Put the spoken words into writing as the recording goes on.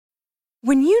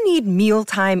When you need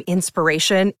mealtime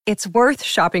inspiration, it's worth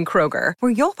shopping Kroger,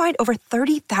 where you'll find over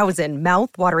 30,000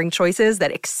 mouth-watering choices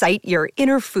that excite your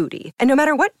inner foodie. And no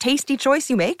matter what tasty choice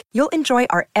you make, you'll enjoy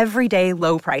our everyday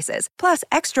low prices, plus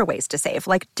extra ways to save,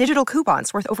 like digital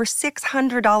coupons worth over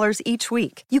 $600 each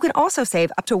week. You can also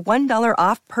save up to $1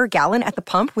 off per gallon at the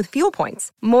pump with fuel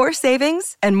points. More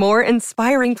savings and more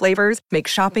inspiring flavors make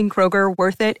shopping Kroger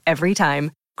worth it every time.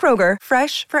 Kroger,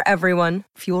 fresh for everyone.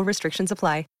 Fuel restrictions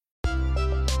apply.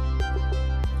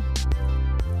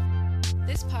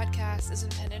 This podcast is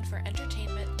intended for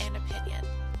entertainment and opinion.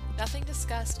 Nothing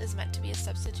discussed is meant to be a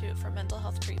substitute for mental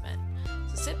health treatment.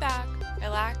 So sit back,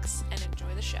 relax, and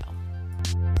enjoy the show.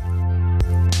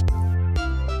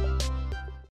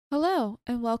 Hello,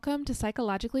 and welcome to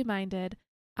Psychologically Minded.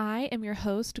 I am your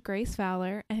host, Grace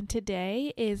Fowler, and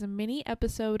today is mini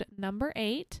episode number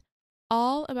 8,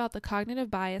 all about the cognitive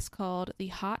bias called the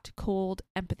hot-cold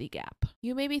empathy gap.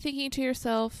 You may be thinking to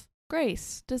yourself,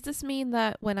 Grace, does this mean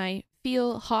that when I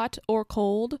feel hot or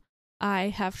cold, I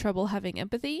have trouble having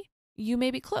empathy? You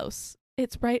may be close.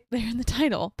 It's right there in the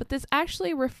title, but this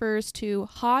actually refers to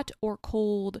hot or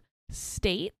cold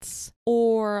states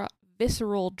or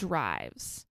visceral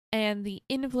drives and the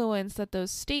influence that those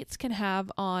states can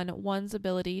have on one's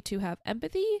ability to have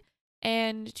empathy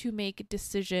and to make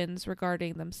decisions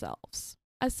regarding themselves.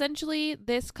 Essentially,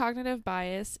 this cognitive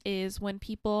bias is when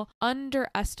people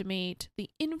underestimate the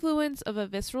influence of a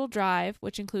visceral drive,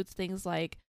 which includes things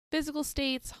like physical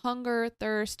states, hunger,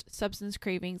 thirst, substance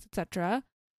cravings, etc.,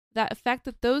 that effect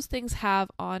that those things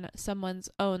have on someone's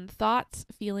own thoughts,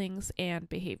 feelings, and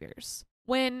behaviors.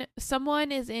 When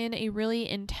someone is in a really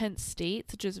intense state,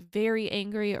 such as very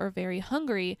angry or very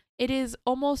hungry, it is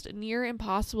almost near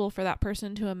impossible for that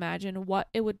person to imagine what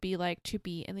it would be like to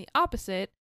be in the opposite,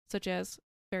 such as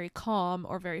very calm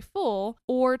or very full,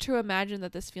 or to imagine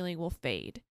that this feeling will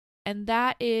fade. And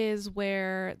that is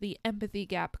where the empathy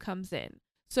gap comes in.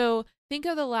 So think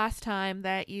of the last time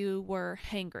that you were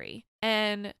hangry,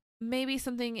 and maybe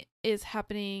something is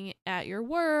happening at your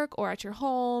work or at your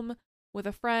home with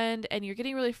a friend, and you're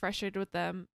getting really frustrated with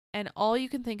them, and all you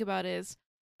can think about is,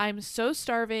 I'm so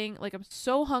starving, like I'm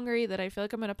so hungry that I feel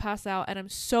like I'm going to pass out, and I'm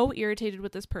so irritated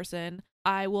with this person.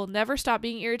 I will never stop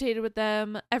being irritated with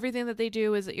them. Everything that they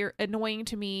do is annoying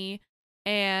to me,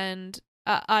 and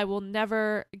I will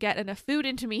never get enough food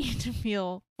into me to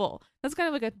feel full. That's kind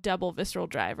of like a double visceral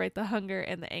drive, right? The hunger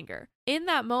and the anger. In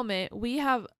that moment, we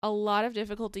have a lot of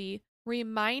difficulty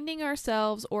reminding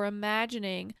ourselves or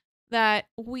imagining that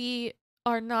we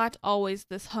are not always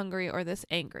this hungry or this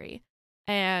angry,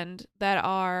 and that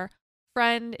our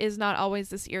friend is not always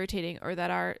this irritating, or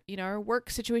that our work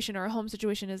situation or our home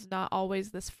situation is not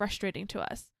always this frustrating to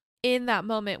us. In that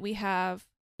moment, we have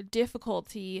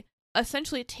difficulty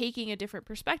essentially taking a different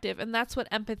perspective, and that's what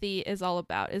empathy is all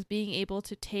about, is being able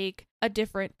to take a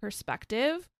different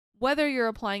perspective, whether you're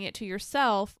applying it to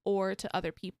yourself or to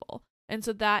other people. And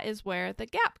so that is where the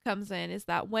gap comes in, is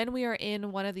that when we are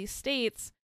in one of these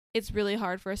states, it's really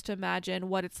hard for us to imagine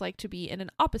what it's like to be in an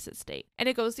opposite state. And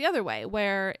it goes the other way,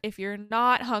 where if you're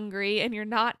not hungry and you're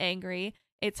not angry,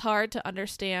 it's hard to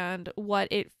understand what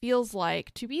it feels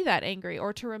like to be that angry,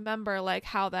 or to remember like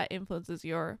how that influences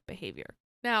your behavior.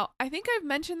 Now, I think I've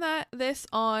mentioned this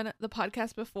on the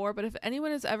podcast before, but if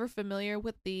anyone is ever familiar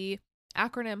with the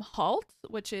acronym HALT,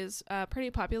 which is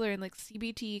pretty popular in like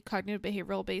CBT, cognitive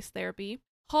behavioral based therapy,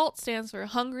 HALT stands for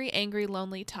hungry, angry,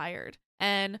 lonely, tired.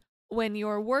 And when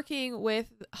you're working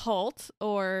with HALT,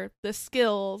 or the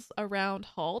skills around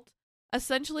HALT,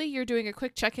 essentially you're doing a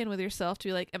quick check-in with yourself to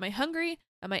be like, am I hungry?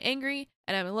 Am I angry?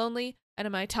 And am I lonely? And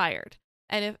am I tired?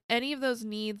 And if any of those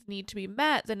needs need to be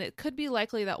met, then it could be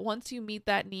likely that once you meet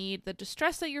that need, the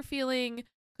distress that you're feeling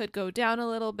could go down a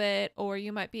little bit, or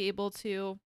you might be able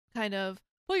to kind of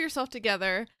pull yourself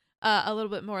together a little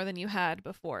bit more than you had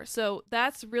before. So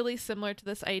that's really similar to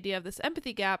this idea of this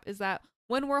empathy gap, is that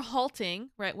when we're halting,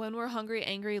 right, when we're hungry,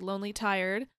 angry, lonely,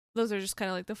 tired, those are just kind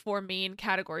of like the 4 main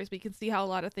categories. We can see how a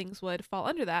lot of things would fall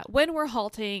under that. When we're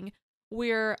halting,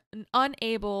 we're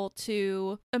unable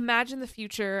to imagine the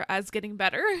future as getting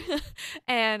better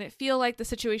and feel like the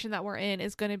situation that we're in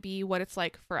is going to be what it's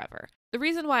like forever. The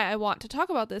reason why I want to talk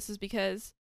about this is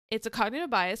because it's a cognitive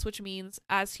bias, which means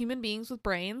as human beings with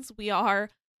brains, we are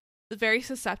very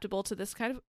susceptible to this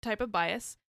kind of type of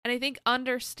bias. And I think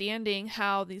understanding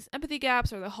how these empathy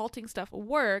gaps or the halting stuff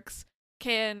works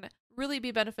can really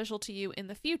be beneficial to you in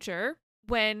the future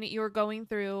when you're going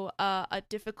through a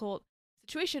difficult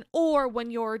situation, or when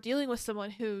you're dealing with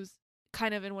someone who's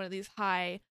kind of in one of these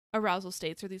high arousal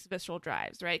states or these visceral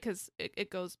drives, right? Because it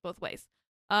goes both ways.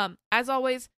 As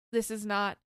always, this is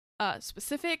not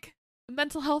specific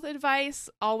mental health advice,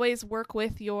 always work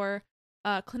with your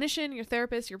clinician, your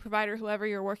therapist, your provider, whoever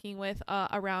you're working with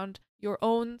around your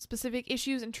own specific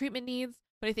issues and treatment needs.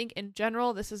 But I think in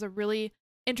general, this is a really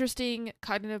interesting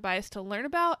cognitive bias to learn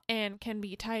about and can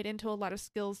be tied into a lot of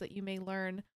skills that you may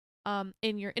learn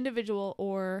in your individual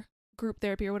or group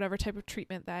therapy or whatever type of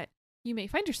treatment that you may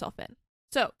find yourself in.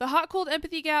 So the hot-cold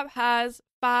empathy gap has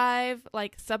 5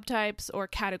 subtypes or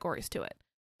categories to it.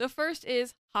 The first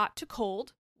is hot to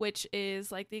cold, which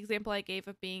is like the example I gave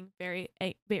of being very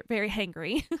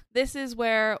hangry. This is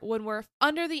where when we're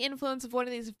under the influence of one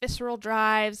of these visceral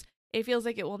drives, it feels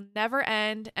like it will never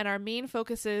end, and our main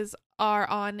focuses are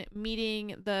on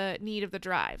meeting the need of the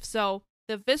drive. So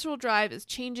the visceral drive is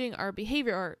changing our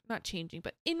behavior, or not changing,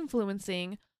 but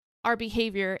influencing our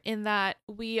behavior in that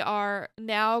we are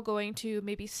now going to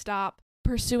maybe stop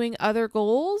pursuing other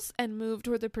goals and move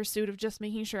toward the pursuit of just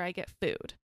making sure I get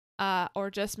food. Or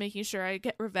just making sure I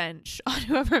get revenge on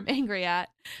whoever I'm angry at,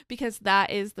 because that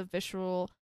is the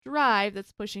visceral drive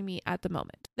that's pushing me at the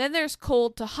moment. Then there's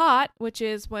cold to hot, which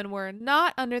is when we're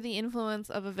not under the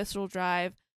influence of a visceral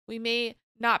drive. We may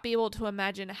not be able to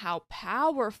imagine how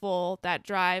powerful that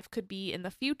drive could be in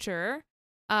the future,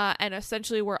 and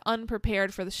essentially we're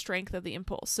unprepared for the strength of the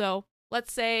impulse. So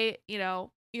let's say,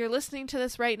 you're listening to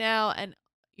this right now and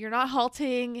you're not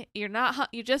halting,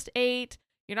 you just ate,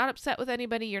 you're not upset with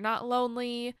anybody, you're not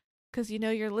lonely because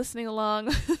you're listening along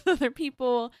with other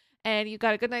people, and you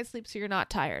got a good night's sleep, so you're not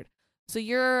tired. So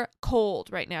you're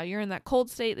cold right now. You're in that cold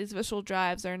state. These visceral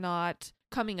drives are not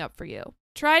coming up for you.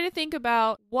 Try to think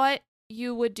about what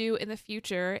you would do in the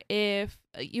future if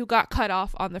you got cut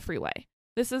off on the freeway.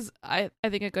 This is, I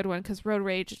think, a good one because road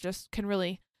rage just can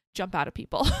really jump out of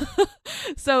people.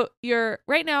 So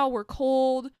right now we're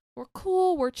cold, we're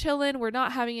cool, we're chilling, we're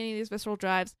not having any of these visceral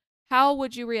drives. How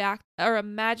would you react or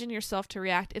imagine yourself to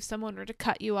react if someone were to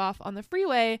cut you off on the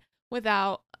freeway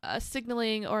without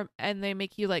signaling and they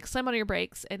make you slam on your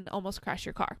brakes and almost crash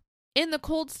your car? In the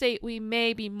cold state, we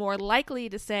may be more likely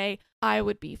to say, I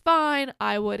would be fine,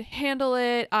 I would handle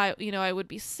it, I would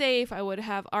be safe, I would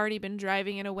have already been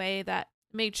driving in a way that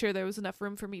made sure there was enough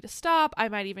room for me to stop, I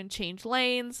might even change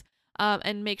lanes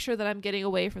and make sure that I'm getting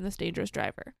away from this dangerous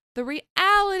driver. The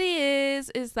reality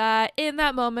is that in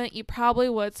that moment, you probably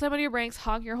would slam on your brakes,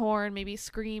 honk your horn, maybe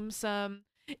scream some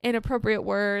inappropriate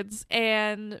words,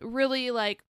 and really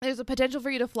there's a potential for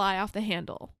you to fly off the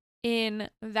handle in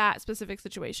that specific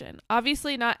situation.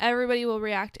 Obviously, not everybody will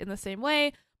react in the same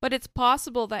way, but it's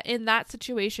possible that in that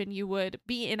situation, you would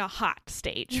be in a hot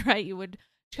stage, right? You would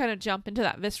kind of jump into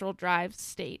that visceral drive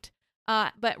state.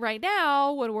 But right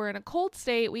now, when we're in a cold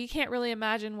state, we can't really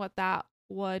imagine what that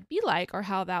would be like or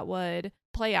how that would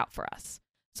play out for us.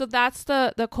 So that's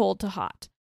the cold to hot.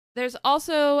 There's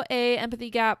also a empathy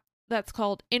gap that's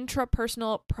called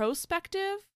intrapersonal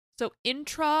prospective. So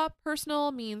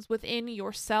intrapersonal means within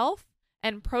yourself,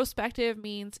 and prospective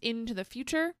means into the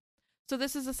future. So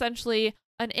this is essentially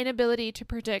an inability to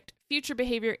predict future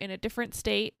behavior in a different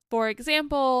state. For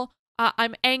example,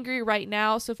 I'm angry right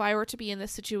now, so if I were to be in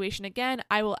this situation again,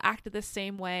 I will act the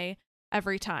same way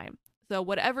every time. So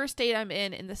whatever state I'm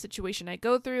in the situation I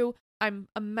go through, I'm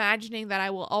imagining that I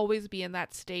will always be in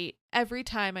that state every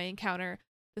time I encounter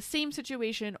the same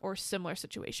situation or similar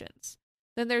situations.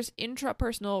 Then there's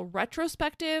intrapersonal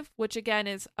retrospective, which again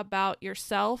is about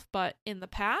yourself, but in the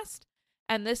past.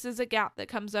 And this is a gap that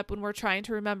comes up when we're trying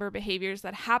to remember behaviors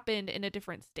that happened in a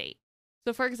different state.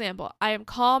 So for example, I am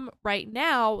calm right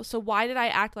now, so why did I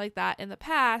act like that in the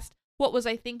past? What was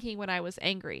I thinking when I was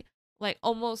angry?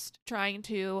 Almost trying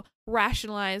to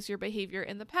rationalize your behavior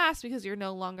in the past because you're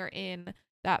no longer in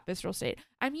that visceral state.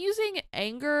 I'm using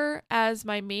anger as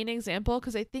my main example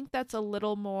because I think that's a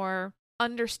little more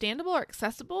understandable or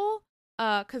accessible,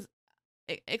 because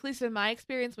at least in my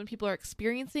experience, when people are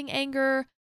experiencing anger,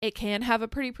 it can have a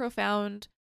pretty profound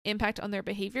impact on their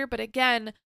behavior. But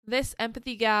again, this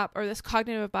empathy gap or this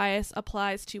cognitive bias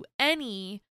applies to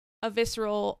any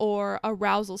visceral or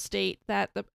arousal state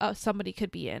that somebody could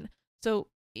be in. So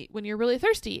when you're really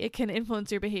thirsty, it can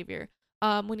influence your behavior.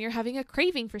 When you're having a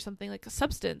craving for something like a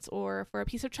substance or for a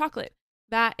piece of chocolate,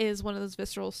 that is one of those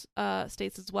visceral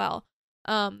states as well.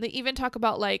 They even talk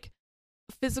about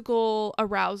physical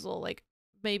arousal,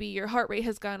 maybe your heart rate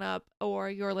has gone up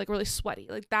or you're really sweaty.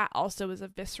 That also is a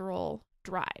visceral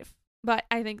drive. But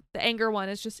I think the anger one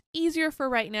is just easier for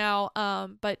right now.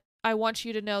 But I want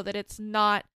you to know that it's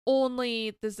not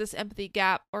only does this empathy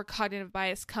gap or cognitive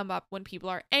bias come up when people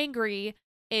are angry,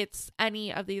 it's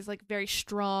any of these very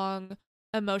strong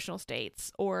emotional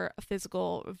states or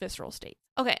physical visceral states.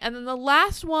 Okay, and then the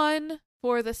last one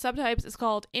for the subtypes is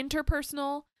called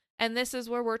interpersonal, And this is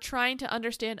where we're trying to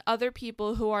understand other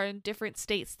people who are in different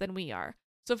states than we are.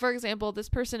 So for example, this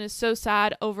person is so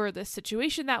sad over this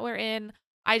situation that we're in.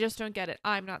 I just don't get it.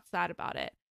 I'm not sad about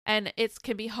it. And it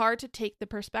can be hard to take the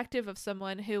perspective of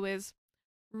someone who is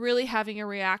really having a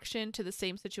reaction to the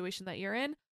same situation that you're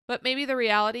in. But maybe the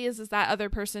reality is that other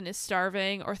person is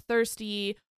starving or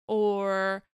thirsty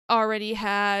or already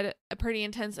had a pretty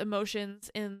intense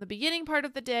emotions in the beginning part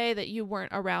of the day that you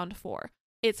weren't around for.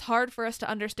 It's hard for us to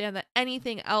understand that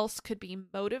anything else could be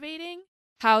motivating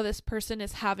how this person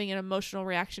is having an emotional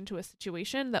reaction to a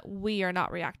situation that we are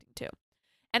not reacting to.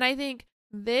 And I think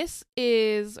this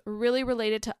is really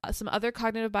related to some other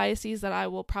cognitive biases that I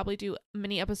will probably do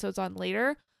many episodes on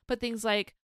later, but things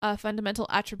like a fundamental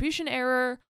attribution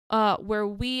error, where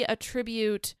we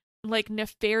attribute like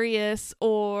nefarious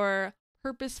or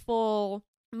purposeful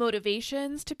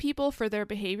motivations to people for their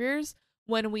behaviors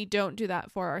when we don't do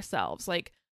that for ourselves.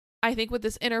 Like, I think with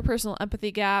this interpersonal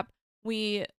empathy gap,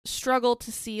 we struggle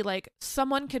to see like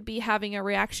someone could be having a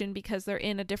reaction because they're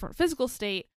in a different physical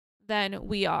state than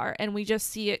we are. And we just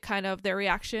see it kind of their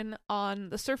reaction on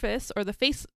the surface or the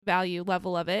face value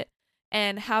level of it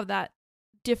and have that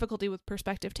difficulty with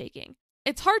perspective taking.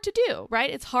 It's hard to do,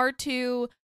 right? It's hard to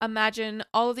imagine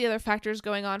all of the other factors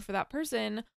going on for that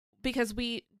person because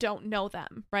we don't know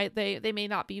them, right? They may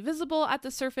not be visible at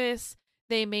the surface.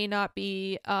 They may not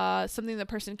be something the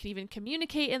person can even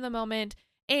communicate in the moment.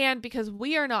 And because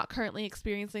we are not currently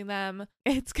experiencing them,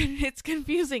 it's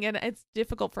confusing and it's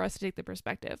difficult for us to take the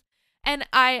perspective. And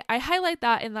I highlight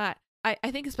that in that I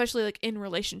think especially like in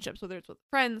relationships, whether it's with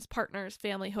friends, partners,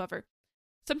 family, whoever,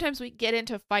 sometimes we get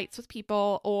into fights with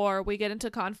people or we get into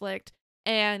conflict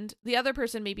and the other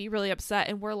person may be really upset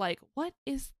and we're like, what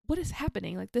is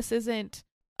happening? Like, this isn't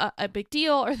a big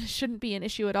deal or this shouldn't be an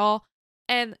issue at all.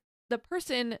 And the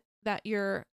person that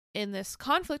you're in this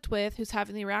conflict with who's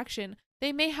having the reaction,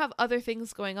 they may have other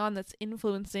things going on that's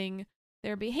influencing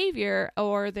their behavior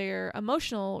or their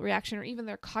emotional reaction or even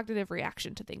their cognitive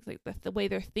reaction to things, like the way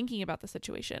they're thinking about the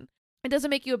situation. It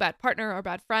doesn't make you a bad partner or a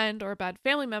bad friend or a bad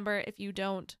family member if you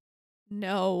don't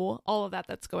know all of that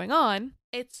that's going on.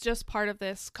 It's just part of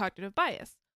this cognitive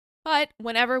bias. But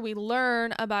whenever we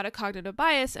learn about a cognitive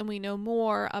bias and we know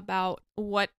more about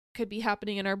what could be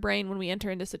happening in our brain when we enter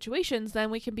into situations,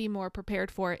 then we can be more prepared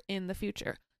for it in the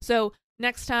future. So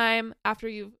next time, after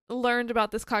you've learned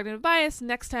about this cognitive bias,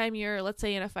 next time you're, let's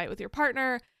say, in a fight with your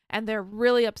partner and they're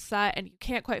really upset and you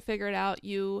can't quite figure it out,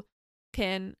 you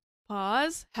can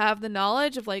pause, have the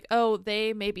knowledge of like, oh,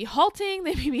 they may be halting,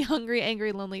 they may be hungry,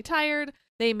 angry, lonely, tired.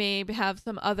 They may have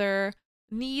some other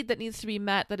need that needs to be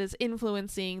met that is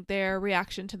influencing their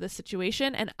reaction to the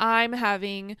situation. And I'm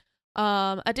having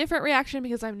a different reaction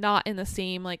because I'm not in the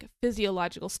same like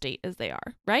physiological state as they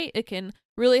are, right? It can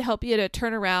really help you to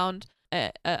turn around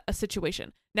a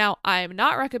situation. Now, I'm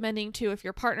not recommending to, if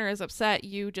your partner is upset,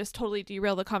 you just totally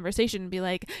derail the conversation and be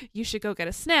like, you should go get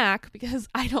a snack, because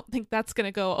I don't think that's going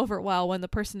to go over well when the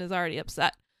person is already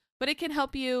upset. But it can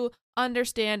help you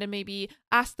understand and maybe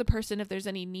ask the person if there's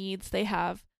any needs they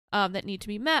have that need to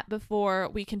be met before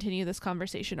we continue this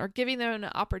conversation, or giving them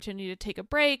an opportunity to take a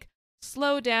break,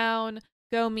 slow down,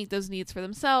 go meet those needs for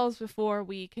themselves before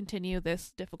we continue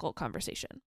this difficult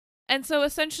conversation. And so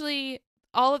essentially,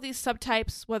 all of these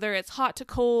subtypes, whether it's hot to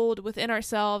cold, within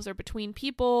ourselves, or between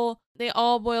people, they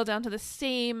all boil down to the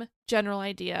same general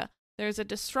idea. There's a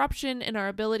disruption in our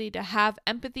ability to have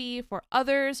empathy for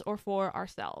others or for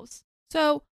ourselves.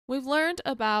 So we've learned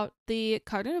about the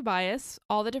cognitive bias,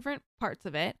 all the different parts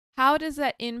of it. How does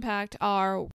that impact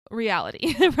our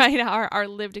reality, right? Our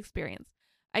lived experience.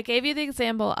 I gave you the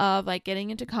example of like getting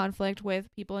into conflict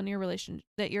with people in your relation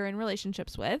that you're in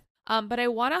relationships with. But I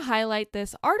want to highlight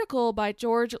this article by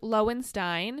George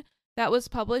Lowenstein that was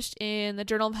published in the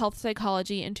Journal of Health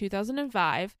Psychology in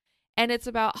 2005. And it's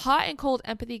about hot and cold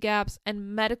empathy gaps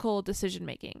and medical decision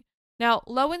making. Now,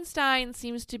 Lowenstein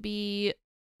seems to be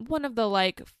one of the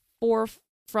like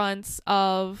forefronts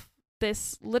of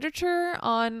this literature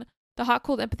on the hot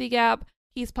cold empathy gap.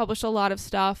 He's published a lot of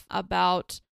stuff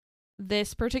about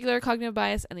this particular cognitive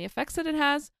bias and the effects that it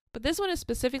has. But this one is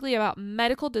specifically about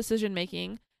medical decision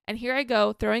making. And here I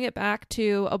go, throwing it back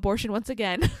to abortion once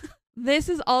again. This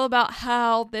is all about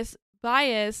how this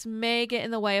bias may get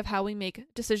in the way of how we make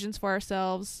decisions for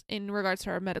ourselves in regards to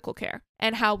our medical care,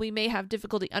 and how we may have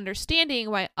difficulty understanding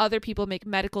why other people make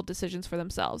medical decisions for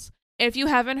themselves. If you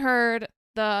haven't heard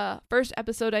the first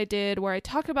episode I did where I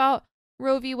talk about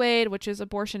Roe v. Wade, which is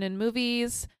abortion in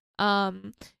movies,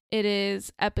 it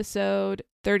is episode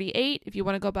 38 if you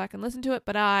want to go back and listen to it,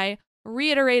 but I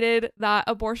reiterated that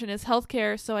abortion is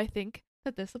healthcare, so I think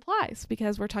that this applies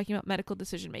because we're talking about medical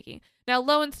decision making. Now,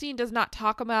 Lowenstein does not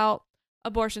talk about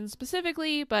abortion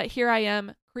specifically, but here I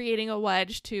am creating a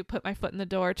wedge to put my foot in the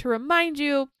door to remind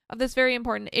you of this very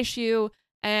important issue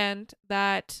and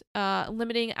that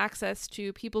limiting access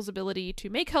to people's ability to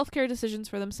make healthcare decisions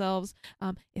for themselves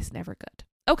is never good.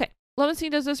 Okay,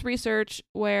 Lowenstein does this research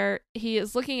where he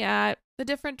is looking at the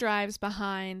different drives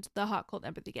behind the hot-cold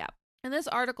empathy gap. And this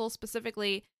article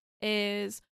specifically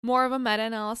is more of a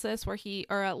meta-analysis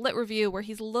or a lit review where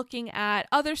he's looking at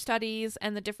other studies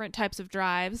and the different types of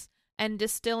drives and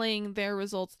distilling their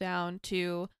results down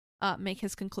to make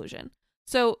his conclusion.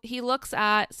 So he looks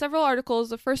at several articles.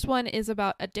 The first one is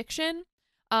about addiction.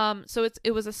 So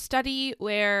it was a study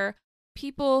where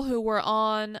people who were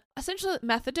on essentially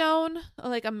methadone,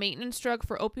 like a maintenance drug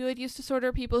for opioid use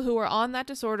disorder, people who were on that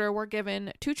disorder were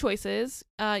given two choices.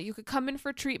 You could come in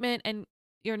for treatment and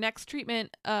your next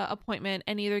treatment appointment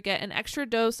and either get an extra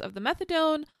dose of the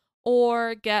methadone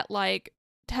or get like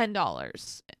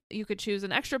 $10. You could choose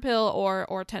an extra pill or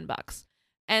 $10.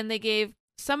 And they gave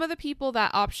some of the people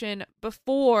that option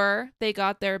before they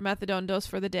got their methadone dose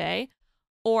for the day,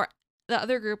 or the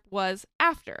other group was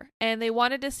after. And they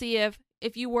wanted to see if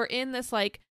you were in this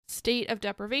like state of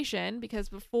deprivation, because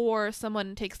before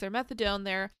someone takes their methadone,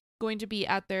 they're going to be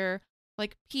at their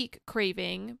like peak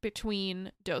craving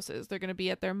between doses. They're going to be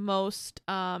at their most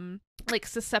like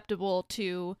susceptible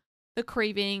to the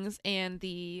cravings and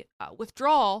the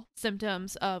withdrawal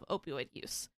symptoms of opioid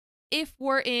use. If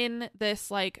we're in this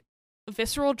like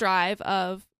visceral drive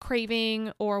of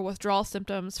craving or withdrawal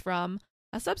symptoms from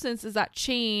a substance, does that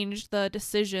change the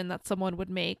decision that someone would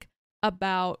make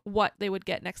about what they would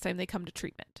get next time they come to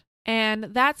treatment? And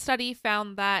that study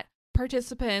found that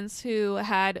participants who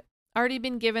had already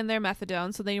been given their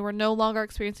methadone, so they were no longer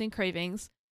experiencing cravings,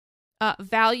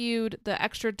 valued the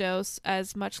extra dose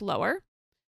as much lower.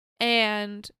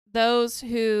 And those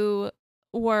who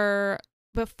were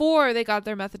before they got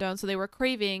their methadone, so they were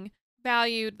craving,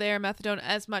 valued their methadone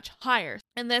as much higher.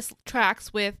 And this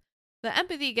tracks with the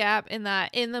empathy gap in that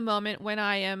in the moment when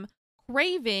I am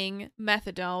craving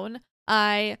methadone,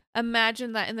 I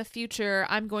imagine that in the future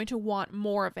I'm going to want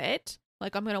more of it,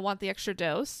 like I'm going to want the extra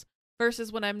dose,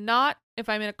 versus when I'm not, if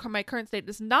I'm in my current state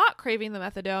is not craving the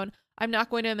methadone, I'm not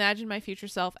going to imagine my future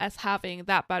self as having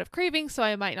that bout of craving, so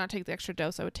I might not take the extra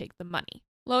dose, I would take the money.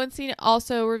 Lowenstein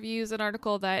also reviews an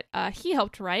article that he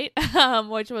helped write,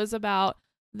 which was about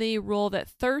the role that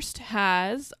thirst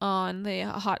has on the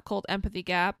hot-cold empathy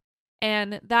gap.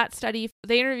 And that study,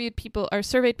 they interviewed people or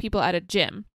surveyed people at a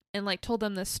gym and like told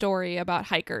them this story about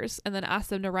hikers and then asked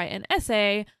them to write an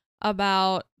essay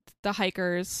about the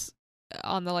hikers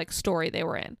on the like story they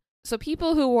were in. So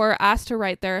people who were asked to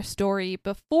write their story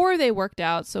before they worked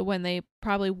out, so when they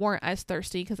probably weren't as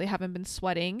thirsty because they haven't been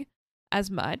sweating as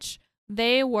much,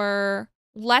 they were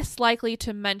less likely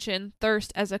to mention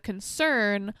thirst as a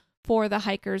concern for the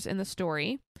hikers in the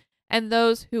story. And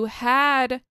those who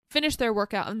had finished their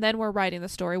workout and then were writing the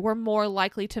story were more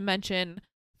likely to mention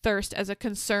thirst as a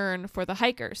concern for the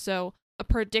hikers. So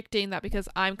predicting that because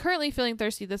I'm currently feeling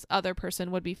thirsty, this other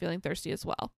person would be feeling thirsty as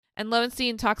well. And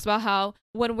Lowenstein talks about how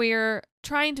when we're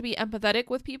trying to be empathetic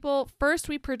with people, first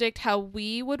we predict how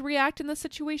we would react in the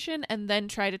situation and then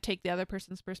try to take the other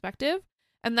person's perspective.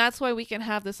 And that's why we can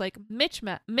have this like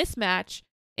mismatch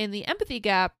in the empathy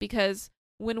gap, because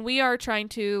when we are trying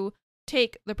to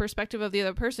take the perspective of the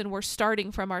other person, we're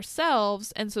starting from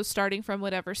ourselves, and so starting from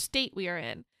whatever state we are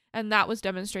in. And that was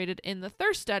demonstrated in the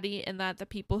thirst study, in that the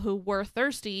people who were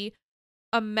thirsty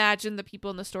imagined the people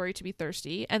in the story to be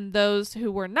thirsty, and those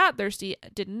who were not thirsty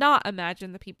did not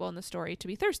imagine the people in the story to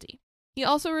be thirsty. He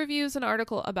also reviews an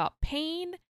article about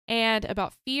pain and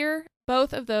about fear.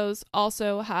 Both of those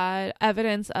also had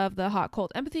evidence of the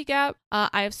hot-cold empathy gap.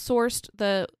 I have sourced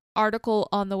the article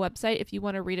on the website if you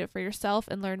want to read it for yourself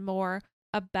and learn more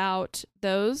about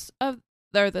those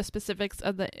or the specifics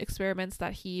of the experiments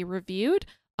that he reviewed.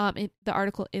 The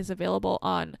article is available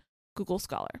on Google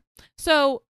Scholar.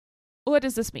 So what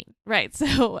does this mean? Right.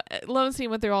 So Lowenstein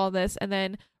went through all of this and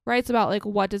then writes about like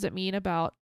what does it mean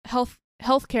about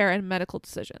healthcare and medical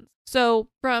decisions. So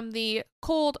from the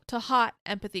cold to hot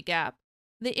empathy gap,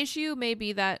 the issue may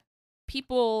be that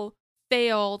people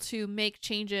fail to make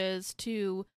changes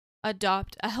to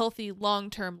adopt a healthy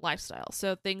long-term lifestyle.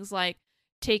 So things like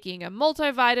taking a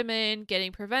multivitamin,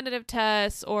 getting preventative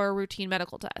tests, or routine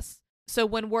medical tests. So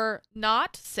when we're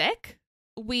not sick,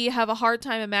 we have a hard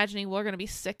time imagining we're going to be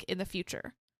sick in the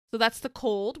future. So that's the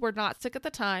cold. We're not sick at the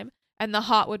time. And the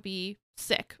hot would be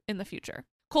sick in the future.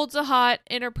 Cold to hot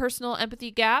interpersonal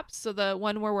empathy gaps, so the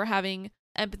one where we're having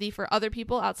empathy for other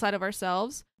people outside of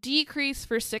ourselves, decrease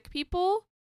for sick people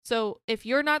So if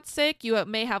you're not sick, you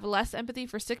may have less empathy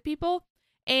for sick people,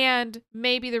 and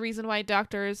maybe the reason why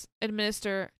doctors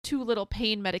administer too little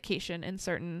pain medication in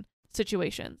certain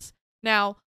situations.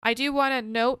 Now, I do want to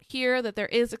note here that there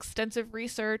is extensive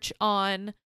research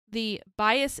on the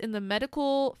bias in the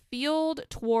medical field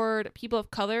toward people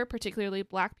of color, particularly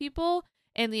Black people,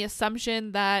 and the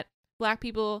assumption that Black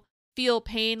people feel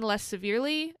pain less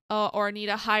severely or need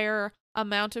a higher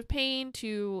amount of pain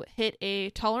to hit a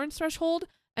tolerance threshold,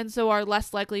 and so are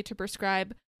less likely to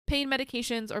prescribe pain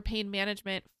medications or pain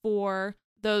management for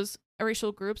those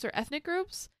racial groups or ethnic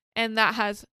groups. And that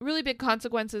has really big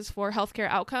consequences for healthcare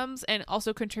outcomes and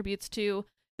also contributes to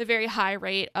the very high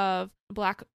rate of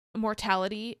Black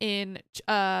mortality in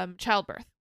childbirth.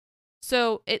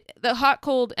 So the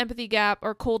hot-cold empathy gap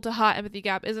or cold-to-hot empathy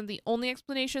gap isn't the only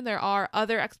explanation. There are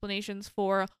other explanations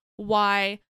for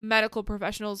why medical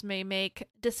professionals may make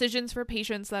decisions for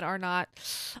patients that are not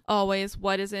always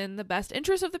what is in the best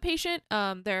interest of the patient.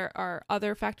 There are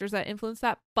other factors that influence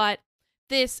that, but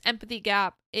this empathy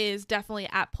gap is definitely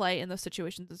at play in those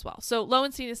situations as well. So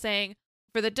Lowenstein is saying,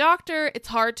 for the doctor, it's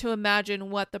hard to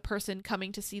imagine what the person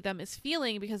coming to see them is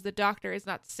feeling because the doctor is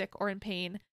not sick or in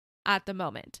pain at the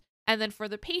moment. And then for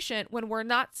the patient, when we're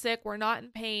not sick, we're not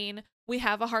in pain, we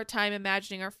have a hard time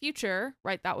imagining our future,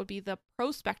 right? That would be the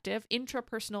prospective,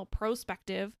 intrapersonal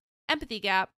prospective empathy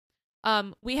gap.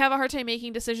 We have a hard time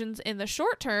making decisions in the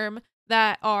short term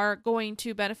that are going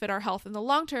to benefit our health in the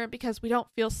long term because we don't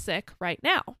feel sick right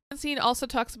now. Lowenstein also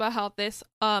talks about how this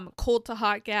cold to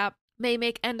hot gap may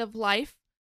make end of life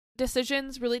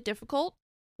decisions really difficult.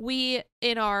 We,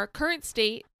 in our current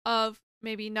state of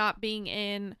maybe not being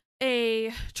in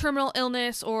a terminal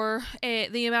illness or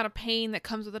the amount of pain that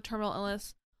comes with a terminal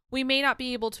illness, we may not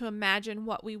be able to imagine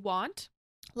what we want.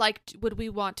 Like, would we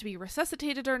want to be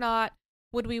resuscitated or not?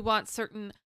 Would we want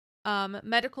certain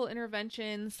medical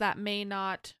interventions that may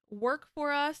not work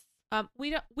for us? We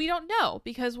don't know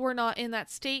because we're not in that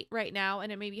state right now,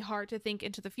 and it may be hard to think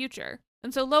into the future.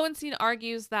 And so Lowenstein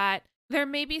argues that there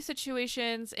may be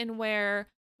situations in where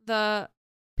the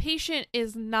patient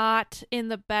is not in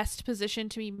the best position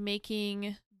to be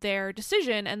making their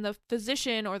decision, and the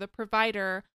physician or the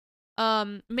provider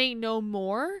may know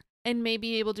more and may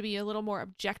be able to be a little more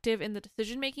objective in the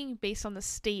decision making based on the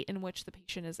state in which the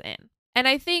patient is in. And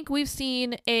I think we've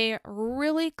seen a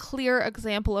really clear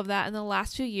example of that in the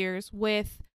last few years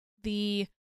with the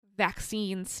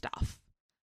vaccine stuff.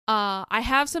 I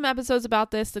have some episodes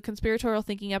about this. The conspiratorial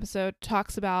thinking episode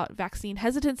talks about vaccine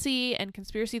hesitancy and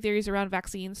conspiracy theories around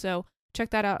vaccines. So check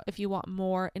that out if you want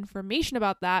more information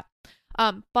about that.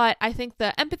 But I think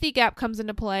the empathy gap comes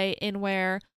into play in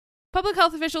where public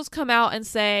health officials come out and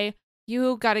say,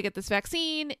 you got to get this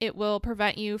vaccine. It will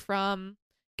prevent you from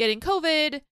getting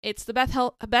COVID. It's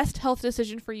the best health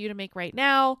decision for you to make right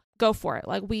now. Go for it.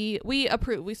 Like we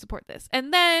approve, we support this.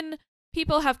 And then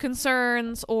people have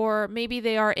concerns, or maybe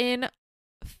they are in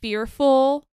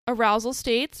fearful arousal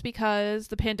states because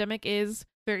the pandemic is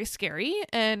very scary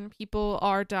and people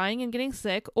are dying and getting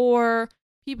sick, or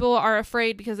people are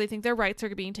afraid because they think their rights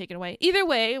are being taken away. Either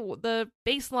way, the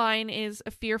baseline is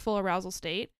a fearful arousal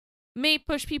state, may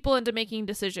push people into making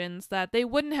decisions that they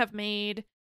wouldn't have made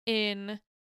in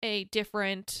a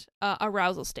different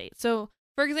arousal state. So,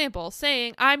 for example,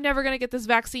 saying, I'm never going to get this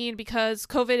vaccine because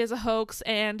COVID is a hoax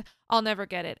and I'll never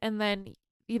get it. And then,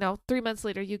 3 months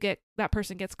later, that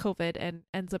person gets COVID and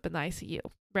ends up in the ICU,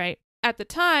 right? At the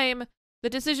time, the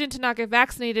decision to not get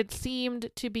vaccinated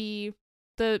seemed to be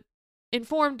the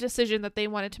informed decision that they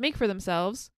wanted to make for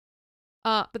themselves.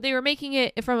 But they were making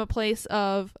it from a place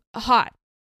of hot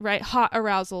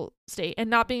arousal state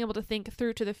and not being able to think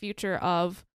through to the future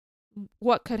of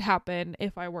what could happen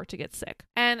if I were to get sick.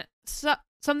 And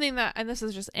something that, and this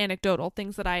is just anecdotal,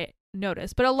 things that I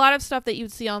noticed, but a lot of stuff that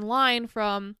you'd see online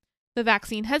from the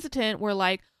vaccine hesitant were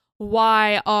like,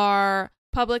 why are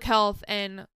public health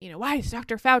and, why is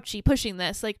Dr. Fauci pushing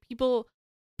this? Like, people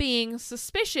being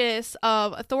suspicious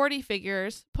of authority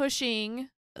figures pushing,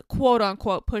 quote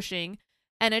unquote, pushing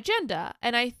an agenda.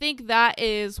 And I think that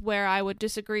is where I would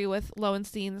disagree with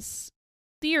Lowenstein's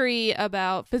theory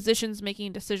about physicians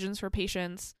making decisions for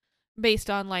patients based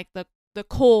on like the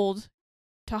cold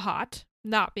to hot,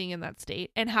 not being in that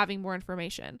state and having more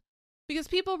information, because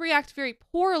people react very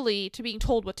poorly to being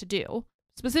told what to do.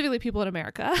 Specifically people in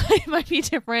America. It might be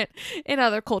different in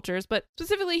other cultures, but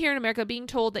specifically here in America, being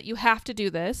told that you have to do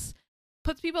this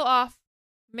puts people off,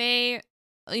 may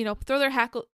throw their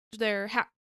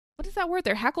what is that word,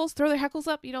 their hackles, throw their hackles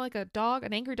up, like a dog,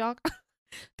 an angry dog.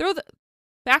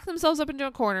 Back themselves up into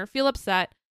a corner, feel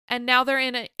upset, and now they're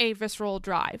in a visceral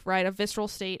drive, right? A visceral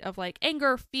state of like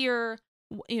anger, fear,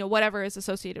 whatever is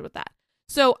associated with that.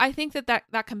 So I think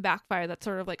that can backfire, that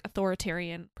sort of like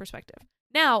authoritarian perspective.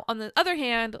 Now, on the other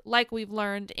hand, like we've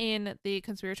learned in the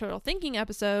conspiratorial thinking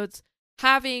episodes,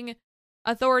 having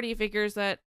authority figures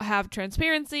that have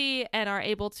transparency and are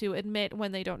able to admit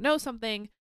when they don't know something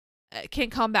can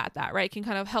combat that, right? Can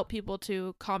kind of help people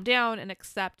to calm down and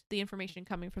accept the information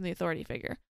coming from the authority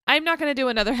figure. I'm not going to do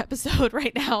another episode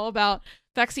right now about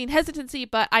vaccine hesitancy,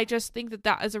 but I just think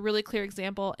that is a really clear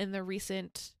example in the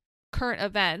recent current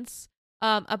events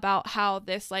about how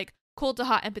this like cold to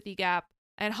hot empathy gap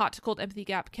and hot to cold empathy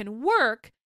gap can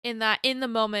work, in that in the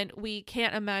moment we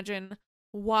can't imagine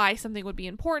why something would be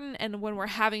important, and when we're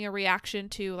having a reaction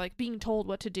to like being told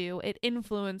what to do, it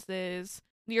influences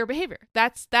your behavior.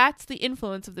 That's the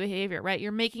influence of the behavior, right?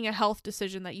 You're making a health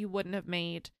decision that you wouldn't have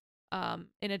made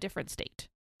in a different state.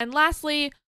 And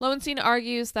lastly, Lowenstein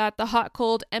argues that the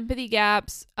hot-cold empathy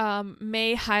gaps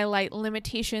may highlight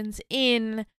limitations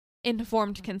in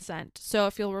informed consent. So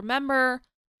if you'll remember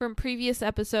from previous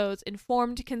episodes,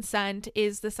 informed consent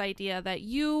is this idea that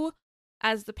you,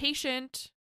 as the patient,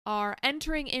 are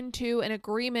entering into an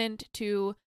agreement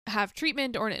to have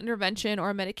treatment or an intervention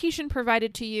or a medication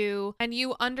provided to you, and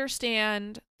you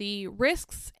understand the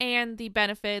risks and the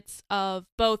benefits of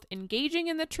both engaging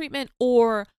in the treatment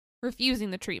or refusing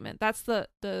the treatment. That's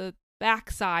the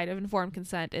backside of informed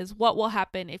consent, is what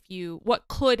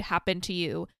could happen to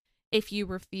you if you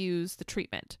refuse the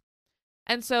treatment.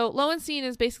 And so Lowenstein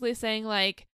is basically saying,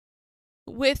 like,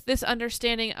 with this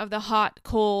understanding of the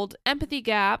hot-cold empathy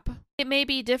gap, it may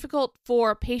be difficult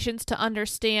for patients to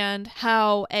understand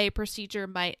how a procedure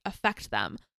might affect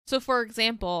them. So, for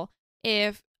example,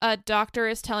 if a doctor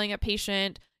is telling a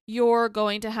patient, you're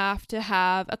going to have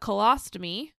a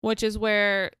colostomy, which is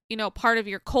where, part of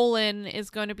your colon is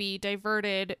going to be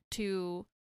diverted to,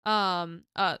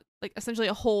 like essentially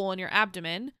a hole in your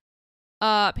abdomen.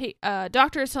 A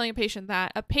doctor is telling a patient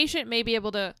that a patient may be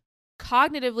able to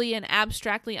cognitively and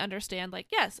abstractly understand, like,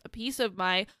 yes, a piece of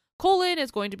my colon is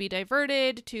going to be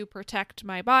diverted to protect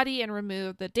my body and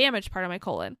remove the damaged part of my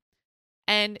colon,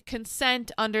 and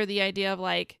consent under the idea of,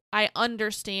 like, I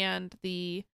understand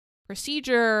the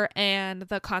procedure and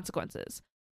the consequences.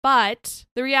 But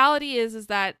the reality is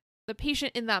that the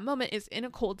patient in that moment is in a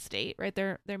cold state, right?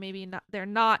 They're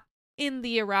not in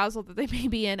the arousal that they may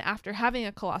be in after having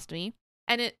a colostomy,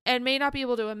 and may not be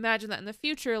able to imagine that in the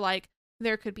future, like,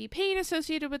 there could be pain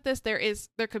associated with this. There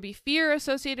could be fear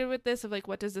associated with this, of like,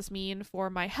 what does this mean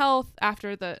for my health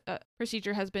after the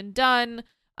procedure has been done?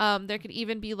 There could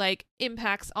even be like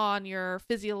impacts on your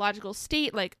physiological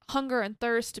state, like hunger and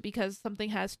thirst, because something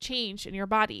has changed in your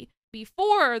body.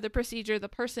 Before the procedure, the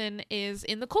person is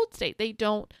in the cold state. They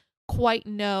don't quite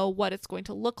know what it's going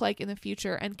to look like in the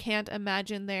future and can't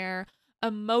imagine their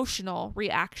emotional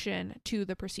reaction to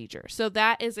the procedure. So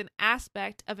that is an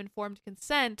aspect of informed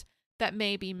consent that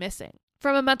may be missing.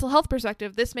 From a mental health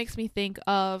perspective, this makes me think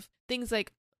of things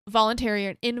like voluntary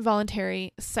and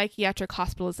involuntary psychiatric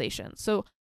hospitalization. So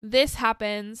this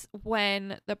happens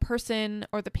when the person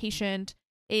or the patient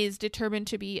is determined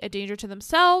to be a danger to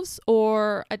themselves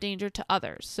or a danger to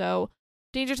others. So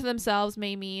danger to themselves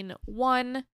may mean,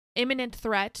 one, imminent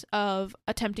threat of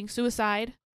attempting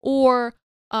suicide, or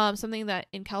something that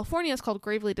in California is called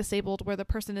gravely disabled, where the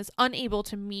person is unable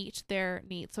to meet their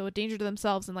needs. So a danger to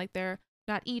themselves, and like they're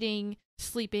not eating,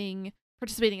 sleeping,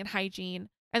 participating in hygiene.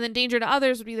 And then danger to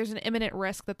others would be there's an imminent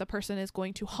risk that the person is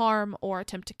going to harm or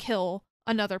attempt to kill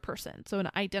another person. So an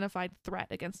identified threat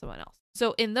against someone else.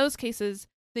 So in those cases,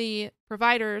 the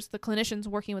providers, the clinicians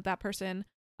working with that person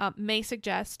may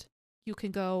suggest you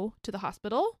can go to the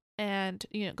hospital and,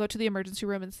 go to the emergency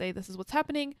room and say, this is what's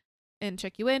happening, and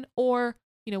check you in. Or,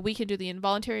 we can do the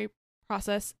involuntary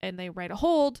process and they write a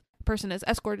hold. The person is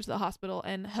escorted to the hospital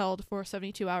and held for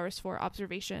 72 hours for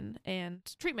observation and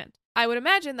treatment. I would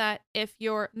imagine that if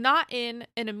you're not in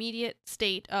an immediate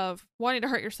state of wanting to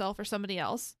hurt yourself or somebody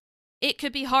else, it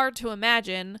could be hard to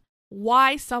imagine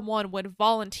why someone would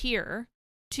volunteer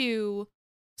to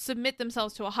submit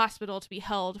themselves to a hospital to be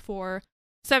held for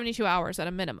 72 hours at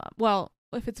a minimum. Well,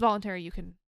 if it's voluntary, you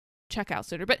can check out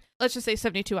sooner, but let's just say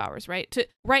 72 hours, right?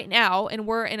 Right now, and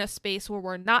we're in a space where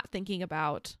we're not thinking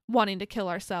about wanting to kill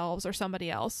ourselves or somebody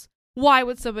else. Why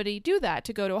would somebody do that?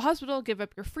 To go to a hospital, give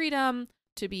up your freedom,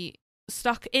 to be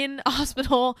stuck in a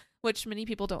hospital, which many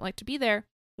people don't like to be there.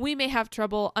 We may have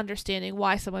trouble understanding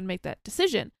why someone made that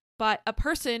decision, but a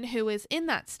person who is in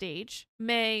that stage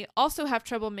may also have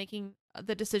trouble making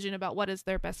the decision about what is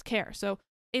their best care. So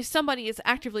if somebody is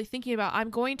actively thinking about, I'm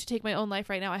going to take my own life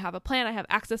right now, I have a plan, I have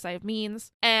access, I have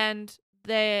means, and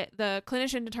the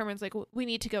clinician determines like we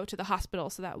need to go to the hospital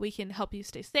so that we can help you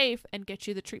stay safe and get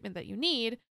you the treatment that you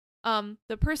need,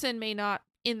 the person may not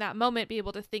in that moment be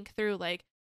able to think through like,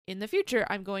 in the future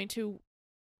I'm going to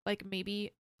like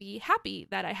maybe be happy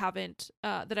that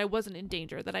I wasn't in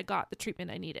danger, that I got the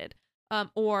treatment I needed,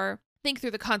 or think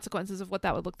through the consequences of what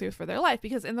that would look through for their life,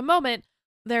 because in the moment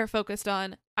they're focused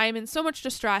on, I'm in so much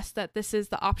distress that this is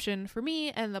the option for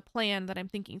me and the plan that I'm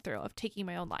thinking through of taking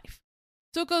my own life.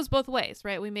 So it goes both ways,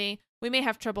 right? We may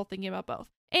have trouble thinking about both.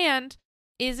 And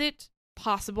is it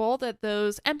possible that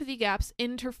those empathy gaps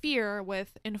interfere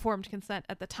with informed consent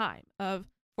at the time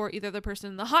for either the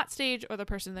person in the hot stage or the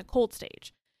person in the cold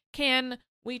stage? Can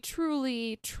we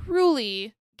truly,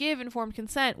 truly give informed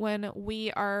consent when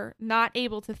we are not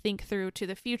able to think through to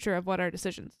the future of what our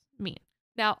decisions mean?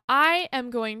 Now, I am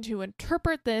going to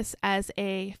interpret this as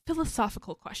a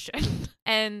philosophical question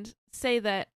and say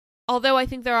that although I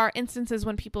think there are instances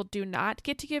when people do not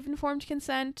get to give informed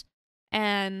consent,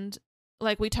 and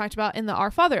like we talked about in the Our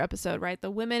Father episode, right?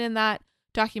 The women in that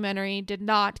documentary did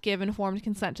not give informed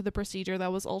consent to the procedure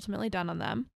that was ultimately done on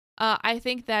them. I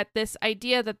think that this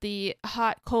idea that the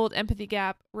hot-cold empathy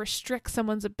gap restricts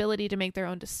someone's ability to make their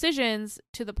own decisions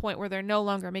to the point where they're no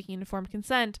longer making informed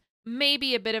consent may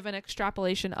be a bit of an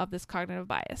extrapolation of this cognitive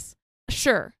bias.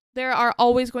 Sure, there are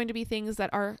always going to be things that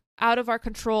are out of our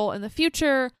control in the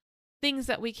future, things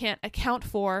that we can't account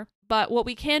for, but what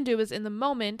we can do is in the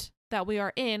moment that we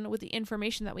are in with the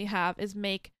information that we have is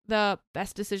make the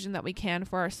best decision that we can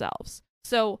for ourselves.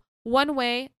 So one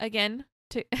way, again,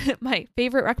 to my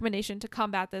favorite recommendation to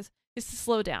combat this is to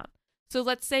slow down. So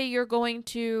let's say you're going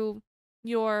to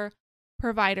your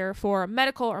provider for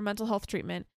medical or mental health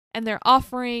treatment and they're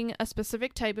offering a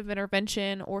specific type of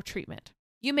intervention or treatment.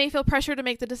 You may feel pressure to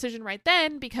make the decision right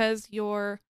then because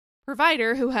your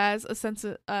provider, who has a sense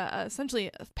of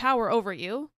essentially power over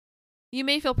you, you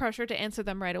may feel pressure to answer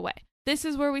them right away. This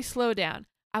is where we slow down.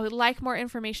 I would like more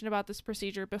information about this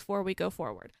procedure before we go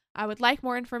forward. I would like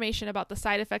more information about the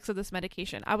side effects of this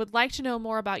medication. I would like to know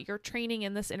more about your training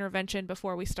in this intervention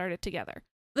before we start it together.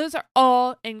 Those are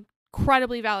all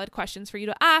incredibly valid questions for you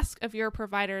to ask of your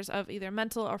providers of either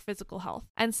mental or physical health.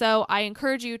 And so I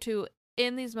encourage you to,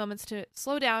 in these moments, to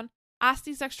slow down, ask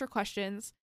these extra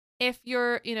questions. If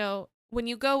you're, when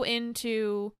you go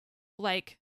into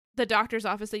like the doctor's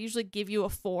office, they usually give you a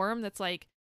form that's like,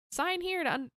 sign here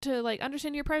to like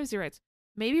understand your privacy rights.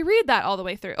 Maybe read that all the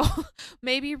way through.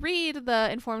 Maybe read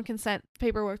the informed consent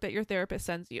paperwork that your therapist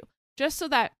sends you, just so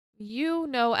that you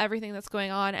know everything that's going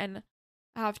on and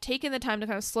have taken the time to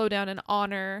kind of slow down and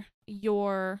honor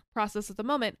your process at the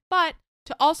moment. But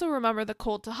to also remember the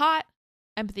cold to hot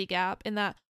empathy gap, in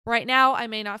that right now I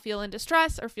may not feel in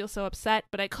distress or feel so upset,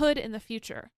 but I could in the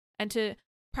future. And to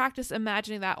practice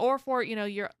imagining that, or for,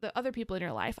 the other people in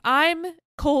your life. I'm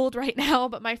cold right now,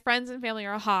 but my friends and family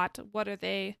are hot. What are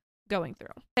they going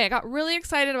through? Okay, I got really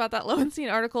excited about that Lowenstein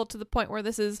article to the point where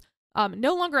this is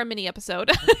no longer a mini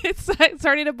episode. It's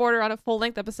starting to border on a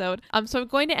full-length episode. So I'm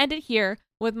going to end it here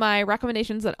with my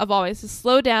recommendations of always to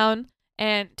slow down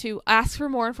and to ask for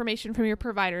more information from your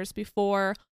providers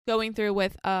before going through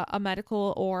with a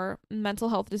medical or mental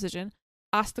health decision.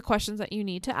 Ask the questions that you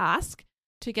need to ask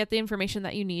to get the information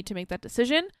that you need to make that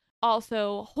decision.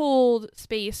 Also, hold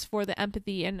space for the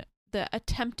empathy and the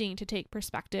attempting to take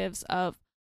perspectives of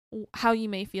how you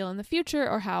may feel in the future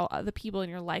or how the people in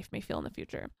your life may feel in the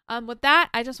future. With that,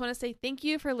 I just want to say thank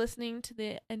you for listening to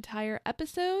the entire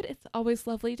episode. It's always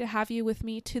lovely to have you with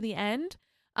me to the end.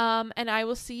 And I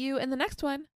will see you in the next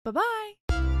one. Bye-bye.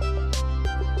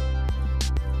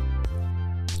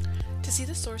 To see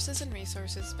the sources and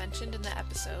resources mentioned in the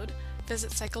episode,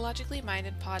 visit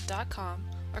psychologicallymindedpod.com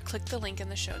or click the link in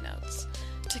the show notes.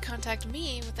 To contact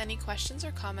me with any questions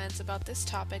or comments about this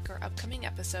topic or upcoming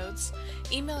episodes,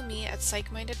 email me at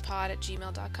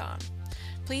psychmindedpod@gmail.com.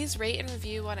 Please rate and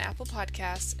review on Apple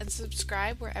Podcasts and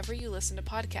subscribe wherever you listen to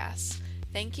podcasts.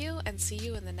 Thank you, and see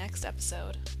you in the next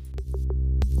episode.